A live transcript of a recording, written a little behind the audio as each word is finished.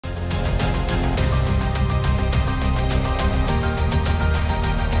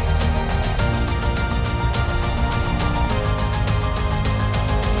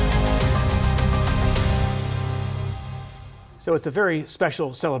So it's a very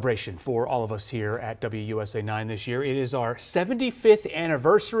special celebration for all of us here at WUSA9 this year. It is our 75th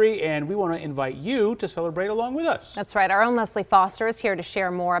anniversary, and we want to invite you to celebrate along with us. That's right. Our own Leslie Foster is here to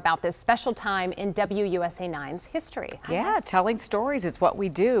share more about this special time in WUSA9's history. Yeah, telling stories is what we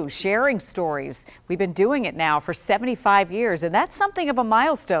do, sharing stories. We've been doing it now for 75 years, and that's something of a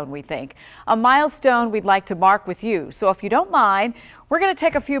milestone, we think. A milestone we'd like to mark with you. So if you don't mind, we're going to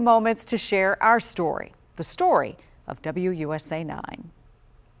take a few moments to share our story, the story of WUSA9.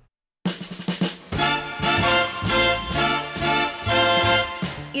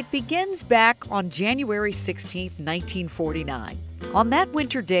 It begins back on January 16, 1949. On that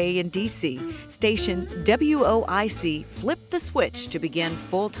winter day in D.C., station WOIC flipped the switch to begin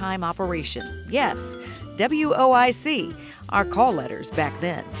full-time operation. Yes, WOIC, our call letters back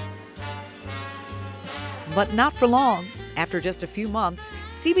then. But not for long. After just a few months,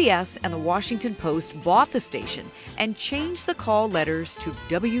 CBS and the Washington Post bought the station and changed the call letters to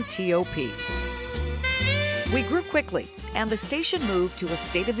WTOP. We grew quickly, and the station moved to a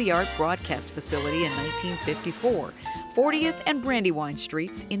state-of-the-art broadcast facility in 1954, 40th and Brandywine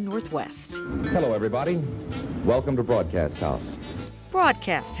Streets in Northwest. Hello, everybody. Welcome to Broadcast House.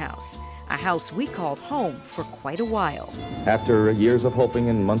 Broadcast House, a house we called home for quite a while. After years of hoping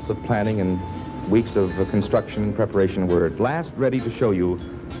and months of planning and weeks of construction and preparation, we're at last ready to show you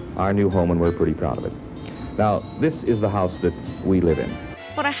our new home, and we're pretty proud of it. Now, this is the house that we live in.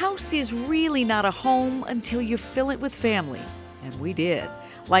 But a house is really not a home until you fill it with family, and we did.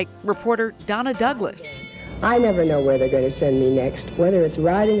 Like reporter Donna Douglas. I never know where they're going to send me next, whether it's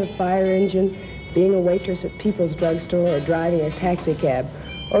riding a fire engine, being a waitress at People's Drugstore, or driving a taxi cab,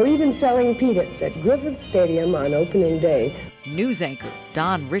 or even selling peanuts at Griffith Stadium on opening day. News anchor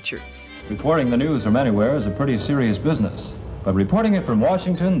Don Richards. Reporting the news from anywhere is a pretty serious business. But reporting it from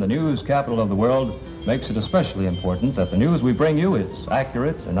Washington, the news capital of the world, makes it especially important that the news we bring you is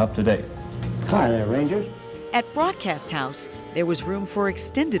accurate and up to date. Hi there, Rangers. At Broadcast House, there was room for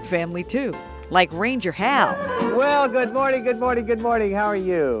extended family too, like Ranger Hal. Well, good morning, good morning, good morning. How are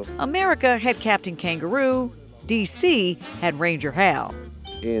you? America had Captain Kangaroo. DC had Ranger Hal.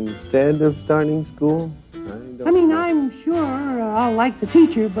 Instead of starting school? I'm sure I'll like the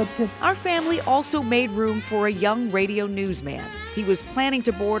teacher, but... Our family also made room for a young radio newsman. He was planning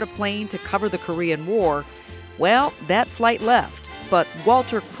to board a plane to cover the Korean War. Well, that flight left, but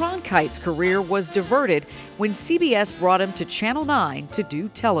Walter Cronkite's career was diverted when CBS brought him to Channel 9 to do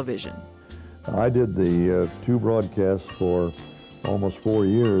television. I did the two broadcasts for almost 4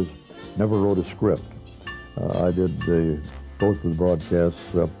 years, never wrote a script. I did both of the broadcasts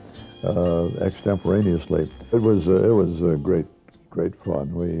extemporaneously. It was great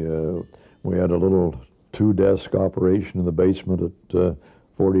fun. We had a little two-desk operation in the basement at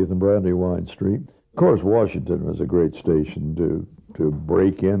 40th and Brandywine Street. Of course, Washington was a great station to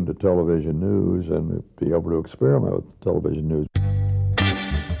break into television news and be able to experiment with television news.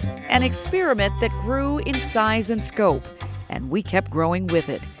 An experiment that grew in size and scope, and we kept growing with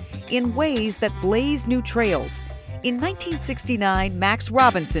it in ways that blazed new trails. In 1969, Max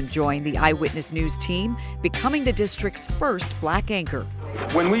Robinson joined the Eyewitness News team, becoming the district's first black anchor.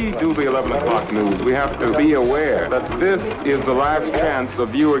 When we do the 11 o'clock news, we have to be aware that this is the last chance a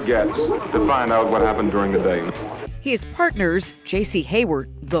viewer gets to find out what happened during the day. His partners, J.C. Hayward,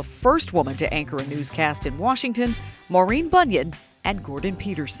 the first woman to anchor a newscast in Washington, Maureen Bunyan, and Gordon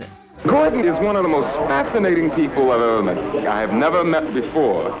Peterson. Gordon is one of the most fascinating people I've ever met. I have never met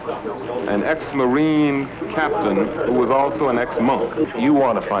before an ex-Marine captain who was also an ex-monk. If you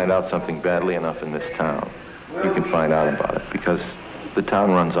want to find out something badly enough in this town, you can find out about it, because the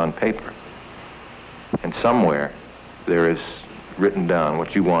town runs on paper. And somewhere there is written down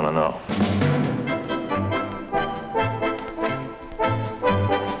what you want to know.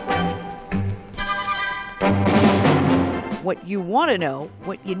 What you want to know,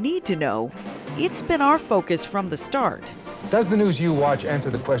 what you need to know, it's been our focus from the start. Does the news you watch answer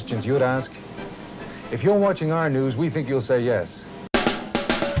the questions you'd ask? If you're watching our news, we think you'll say yes.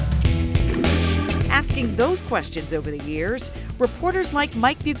 Asking those questions over the years, reporters like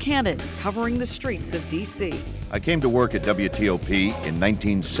Mike Buchanan covering the streets of D.C. I came to work at WTOP in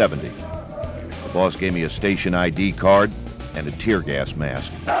 1970. The boss gave me a station ID card and a tear gas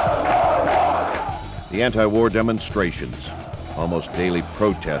mask. The anti-war demonstrations, almost daily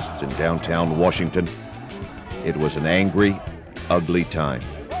protests in downtown Washington. It was an angry, ugly time.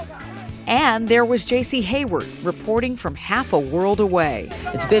 And there was J.C. Hayward reporting from half a world away.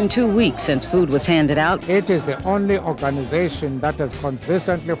 It's been 2 weeks since food was handed out. It is the only organization that has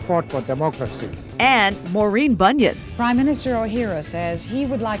consistently fought for democracy. And Maureen Bunyan. Prime Minister Ohira says he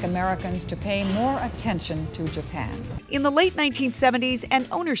would like Americans to pay more attention to Japan. In the late 1970s, an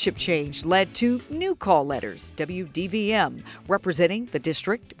ownership change led to new call letters, WDVM, representing the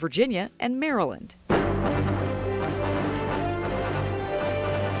District, Virginia, and Maryland.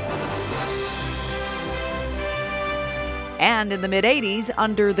 And in the mid-'80s,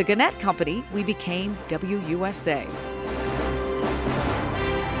 under the Gannett Company, we became WUSA.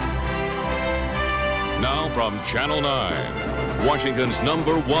 Now from Channel 9, Washington's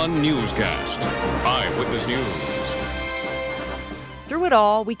 #1 newscast, Eyewitness News. Through it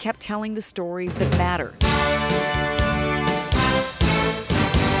all, we kept telling the stories that matter.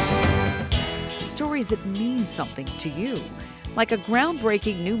 Stories that mean something to you. Like a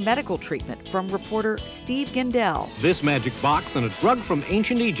groundbreaking new medical treatment from reporter Steve Gendell. This magic box and a drug from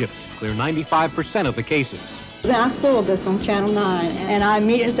ancient Egypt clear 95% of the cases. Then I saw this on Channel 9, and I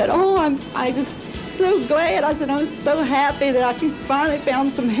immediately said, oh, I just so glad. I said, I'm so happy that I finally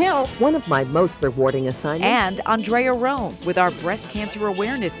found some help. One of my most rewarding assignments. And Andrea Rome with our breast cancer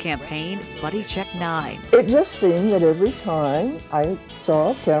awareness campaign, Buddy Check 9. It just seemed that every time I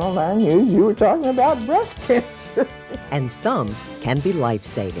saw Channel 9 News, you were talking about breast cancer. And some can be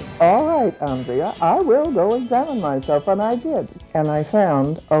life-saving. All right, Andrea, I will go examine myself, and I did. And I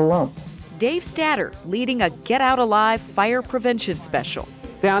found a lump. Dave Statter leading a Get Out Alive fire prevention special.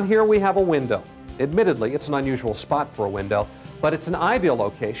 Down here we have a window. Admittedly, it's an unusual spot for a window, but it's an ideal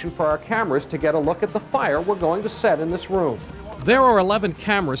location for our cameras to get a look at the fire we're going to set in this room. There are 11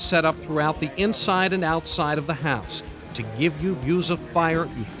 cameras set up throughout the inside and outside of the house to give you views of fire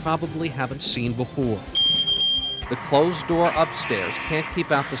you probably haven't seen before. The closed door upstairs can't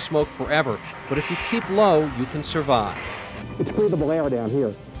keep out the smoke forever, but if you keep low, you can survive. It's breathable air down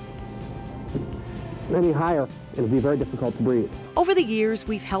here. Any higher, it'll be very difficult to breathe. Over the years,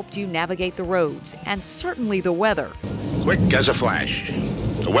 we've helped you navigate the roads and certainly the weather. Quick as a flash,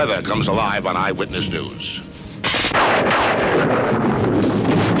 the weather comes alive on Eyewitness News.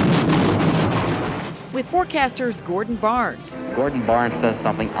 With forecasters Gordon Barnes. Gordon Barnes says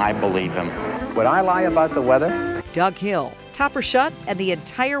something, I believe him. Would I lie about the weather? Doug Hill, Topper Shutt, and the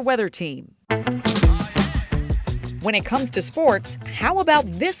entire weather team. When it comes to sports, how about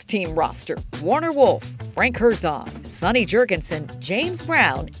this team roster? Warner Wolf, Frank Herzog, Sonny Jurgensen, James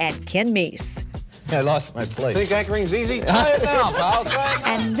Brown, and Ken Meese. I lost my place. Think anchoring's easy? Try it now, pal. Try it.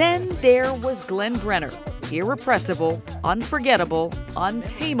 And then there was Glenn Brenner, irrepressible, unforgettable,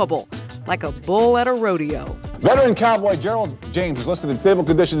 untamable, like a bull at a rodeo. Veteran cowboy Gerald James was listed in stable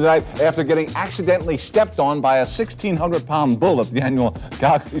condition tonight after getting accidentally stepped on by a 1,600-pound bull at the annual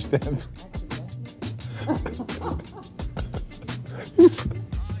Calgary Stampede.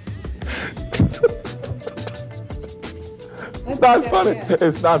 It's not funny.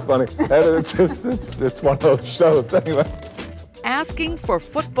 It's not funny. It's one of those shows anyway. Asking for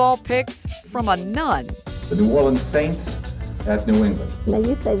football picks from a nun. The New Orleans Saints at New England. Now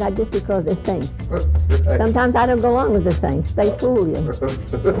you say that just because they're Saints. Sometimes I don't go along with the Saints. They fool you.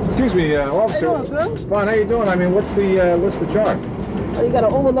 Excuse me, officer. How you doing, sir? Fine. How you doing? I mean, what's the charge? Oh, you got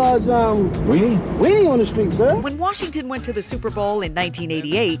an overlarge weenie on the street, sir. When Washington went to the Super Bowl in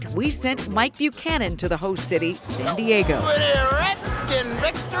 1988, we sent Mike Buchanan to the host city, San Diego. Redskin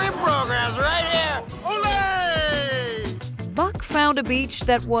victory programs right here. Ole! Buck found a beach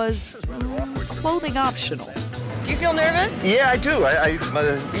that was clothing optional. Do you feel nervous? Yeah, I do.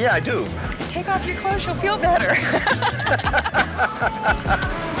 Yeah, I do. Take off your clothes, you'll feel better.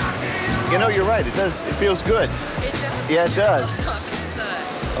 You know, you're right. It does. It feels good. It does. Yeah, it does.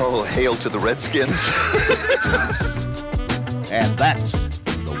 Oh, hail to the Redskins. And that's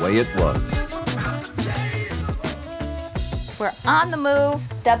the way it was. We're on the move,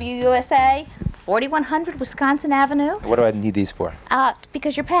 WUSA, 4100 Wisconsin Avenue. What do I need these for?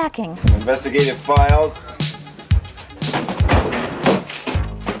 Because you're packing. Investigative files.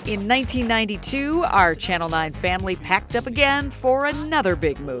 In 1992, our Channel 9 family packed up again for another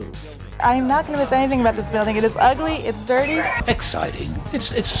big move. I'm not going to miss anything about this building. It is ugly, it's dirty. Exciting.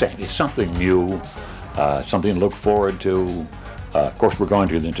 It's something new, something to look forward to. Of course, we're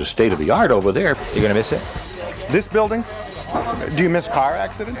going into state of the art over there. You're going to miss it? This building? Do you miss car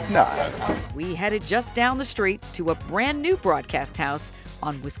accidents? No. We headed just down the street to a brand new broadcast house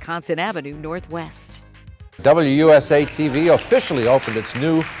on Wisconsin Avenue Northwest. WUSA TV officially opened its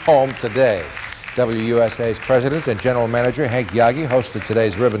new home today. WUSA's president and general manager, Hank Yagi, hosted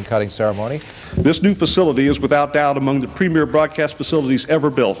today's ribbon-cutting ceremony. This new facility is without doubt among the premier broadcast facilities ever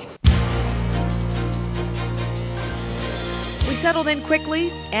built. We settled in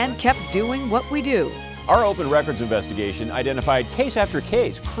quickly and kept doing what we do. Our open records investigation identified case after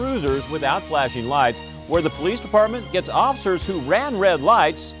case, cruisers without flashing lights, where the police department gets officers who ran red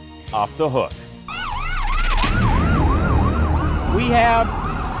lights off the hook. We have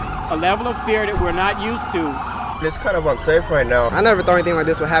a level of fear that we're not used to. It's kind of unsafe right now. I never thought anything like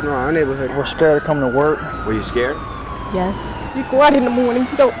this would happen around our neighborhood. We're scared of coming to work. Were you scared? Yes. You go out in the morning,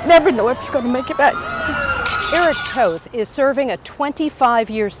 you don't never know if you're going to make it back. Eric Toth is serving a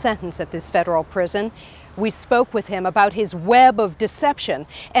 25-year sentence at this federal prison. We spoke with him about his web of deception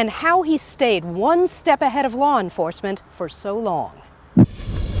and how he stayed one step ahead of law enforcement for so long.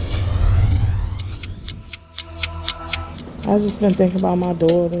 I've just been thinking about my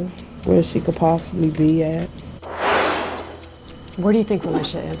daughter, where she could possibly be at. Where do you think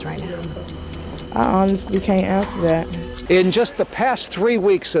Alicia is right now? I honestly can't answer that. In just the past 3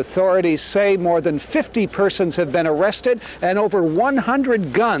 weeks, authorities say more than 50 persons have been arrested and over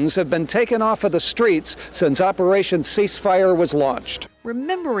 100 guns have been taken off of the streets since Operation Ceasefire was launched.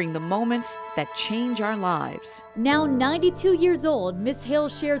 Remembering the moments that change our lives. Now 92 years old, Miss Hale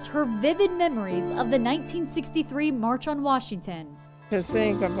shares her vivid memories of the 1963 March on Washington. To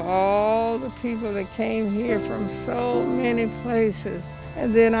think of all the people that came here from so many places.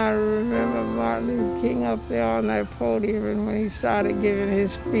 And then I remember Martin Luther King up there on that podium and when he started giving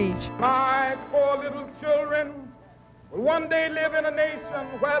his speech. My poor little children will one day live in a nation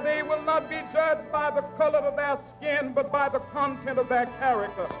where they will not be judged by the color of their skin, but by the content of their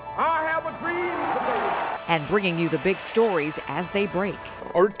character. I have a dream today. And bringing you the big stories as they break.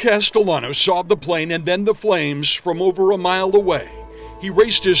 Art Castellano saw the plane and then the flames from over a mile away. He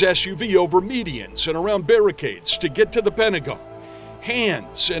raced his SUV over medians and around barricades to get to the Pentagon.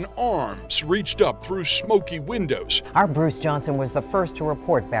 Hands and arms reached up through smoky windows. Our Bruce Johnson was the first to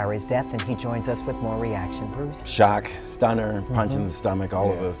report Barry's death, and he joins us with more reaction. Bruce? Shock, stunner, punch in the stomach,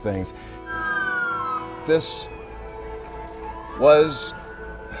 all of those things. This was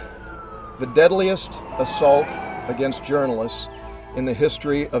the deadliest assault against journalists in the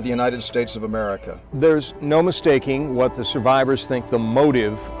history of the United States of America. There's no mistaking what the survivors think the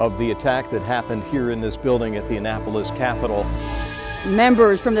motive of the attack that happened here in this building at the Annapolis Capitol.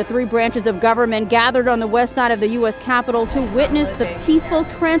 Members from the 3 branches of government gathered on the west side of the U.S. Capitol to witness the peaceful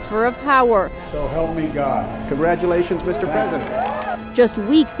transfer of power. So help me God. Congratulations, Mr. President. Just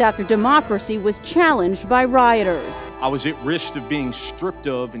weeks after democracy was challenged by rioters. I was at risk of being stripped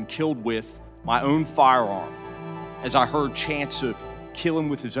of and killed with my own firearm as I heard chants of kill him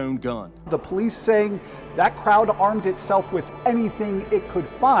with his own gun. The police saying that crowd armed itself with anything it could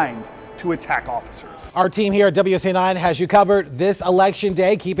find to attack officers. Our team here at WUSA9 has you covered this election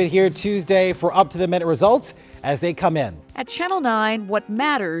day. Keep it here Tuesday for up-to-the-minute results as they come in. At Channel 9, what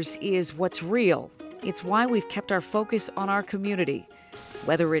matters is what's real. It's why we've kept our focus on our community.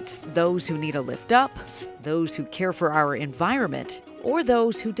 Whether it's those who need a lift up, those who care for our environment, or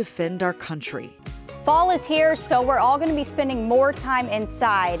those who defend our country. Fall is here, so we're all going to be spending more time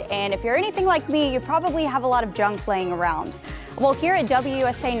inside. And if you're anything like me, you probably have a lot of junk laying around. Well, here at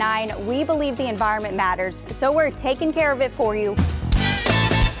WUSA9, we believe the environment matters, so we're taking care of it for you.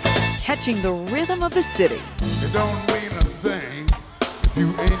 Catching the rhythm of the city. It don't mean a thing if you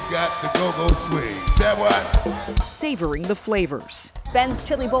ain't got the go-go swing. Say what? Savoring the flavors. Ben's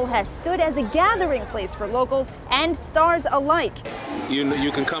Chili Bowl has stood as a gathering place for locals and stars alike.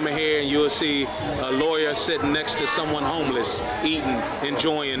 You can come in here and you'll see a lawyer sitting next to someone homeless, eating,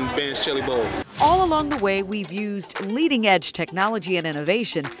 enjoying Ben's Chili Bowl. All along the way, we've used leading-edge technology and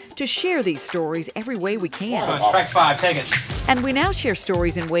innovation to share these stories every way we can. Strike 5, take it. And we now share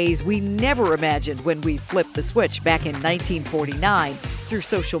stories in ways we never imagined when we flipped the switch back in 1949 through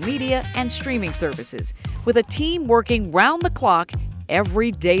social media and streaming services, with a team working round the clock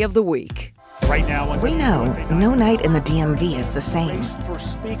every day of the week. Right now, we know no night in the DMV is the same.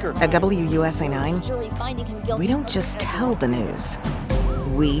 At WUSA9, we don't just tell the news.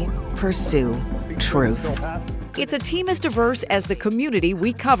 We pursue truth. It's a team as diverse as the community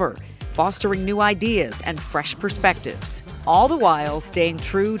we cover, fostering new ideas and fresh perspectives, all the while staying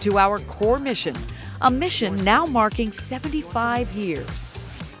true to our core mission, a mission now marking 75 years.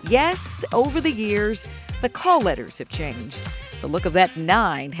 Yes, over the years, the call letters have changed. The look of that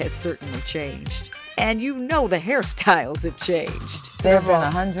 9 has certainly changed. And you know the hairstyles have changed. There have been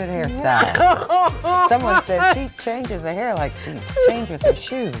 100 hairstyles. Someone said she changes her hair like she changes her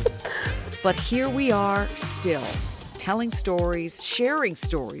shoes. But here we are still, telling stories, sharing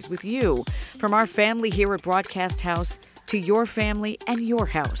stories with you, from our family here at Broadcast House to your family and your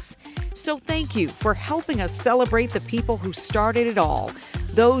house. So thank you for helping us celebrate the people who started it all,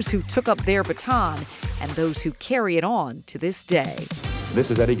 those who took up their baton, and those who carry it on to this day. This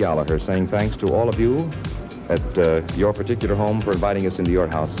is Eddie Gallagher saying thanks to all of you at your particular home for inviting us into your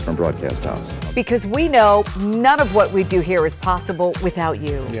house from Broadcast House. Because we know none of what we do here is possible without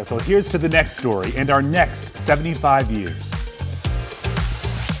you. Yeah, so here's to the next story and our next 75 years.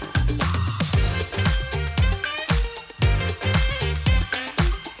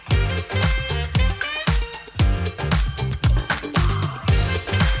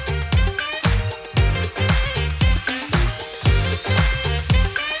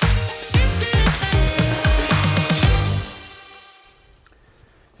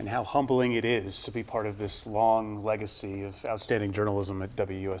 And how humbling it is to be part of this long legacy of outstanding journalism at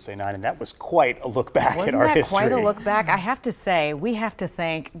WUSA9. And that was quite a look back at our history. Wasn't that quite a look back? I have to say, we have to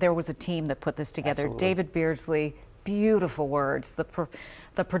thank, there was a team that put this together. Absolutely. David Beardsley, beautiful words.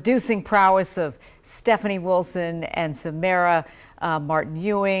 The producing prowess of Stephanie Wilson and Samara Martin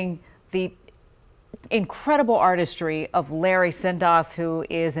Ewing, the incredible artistry of Larry Sindas, who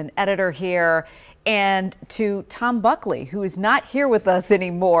is an editor here, and to Tom Buckley, who is not here with us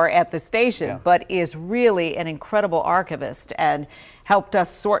anymore at the station, but is really an incredible archivist and helped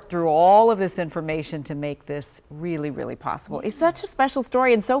us sort through all of this information to make this really, really possible. It's such a special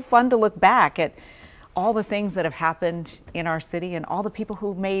story and so fun to look back at all the things that have happened in our city and all the people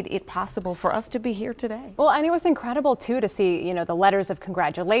who made it possible for us to be here today. Well, and it was incredible too to see, you know, the letters of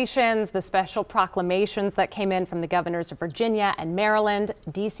congratulations, the special proclamations that came in from the governors of Virginia and Maryland,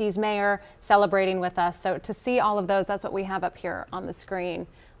 DC's mayor celebrating with us. So to see all of those, that's what we have up here on the screen.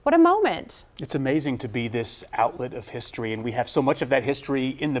 What a moment. It's amazing to be this outlet of history, and we have so much of that history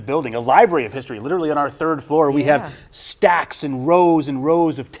in the building, a library of history. Literally on our third floor, we have stacks and rows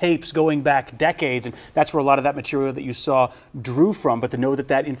of tapes going back decades, and that's where a lot of that material that you saw drew from. But to know that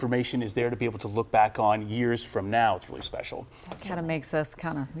that information is there to be able to look back on years from now, it's really special. That kind of makes us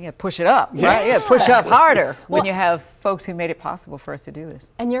push it up, right? Yeah, push up harder when you have folks who made it possible for us to do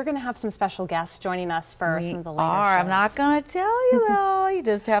this. And you're going to have some special guests joining us for some of the later shows. I'm not going to tell you though. You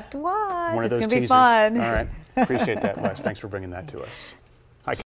just have to watch. One of those it's going to be teasers. fun. All right. Appreciate that, Les. Thanks for bringing that to us.